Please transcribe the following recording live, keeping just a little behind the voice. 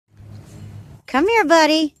Come here,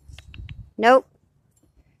 buddy. Nope.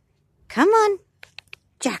 Come on.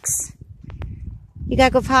 Jax. You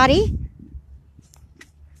gotta go potty?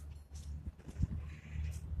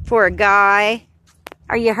 Poor guy.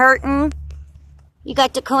 Are you hurting? You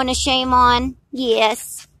got the cone of shame on?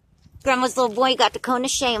 Yes. Grandma's little boy got the cone of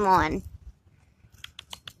shame on.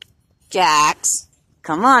 Jax.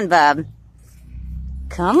 Come on, bub.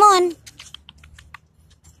 Come on.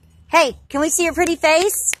 Hey, can we see your pretty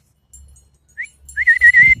face?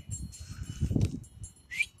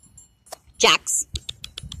 Jax.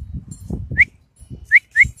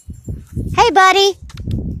 Hey, buddy.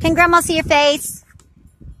 Can Grandma see your face?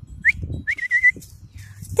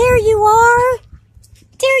 There you are.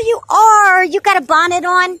 There you are. You got a bonnet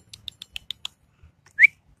on?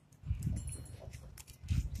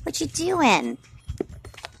 What you doing?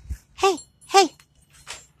 Hey, hey,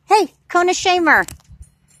 hey, cone of shamer.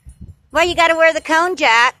 Why you gotta wear the cone,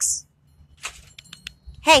 Jax?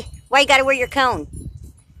 Hey, why you gotta wear your cone?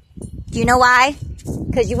 Do you know why?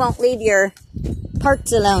 Because you won't leave your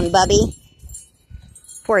parts alone, Bubby.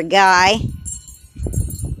 Poor guy.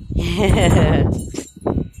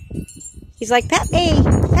 He's like, pet me,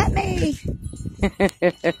 pet me.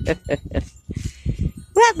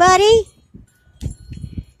 What, buddy?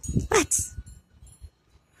 What?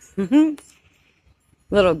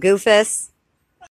 Little goofus.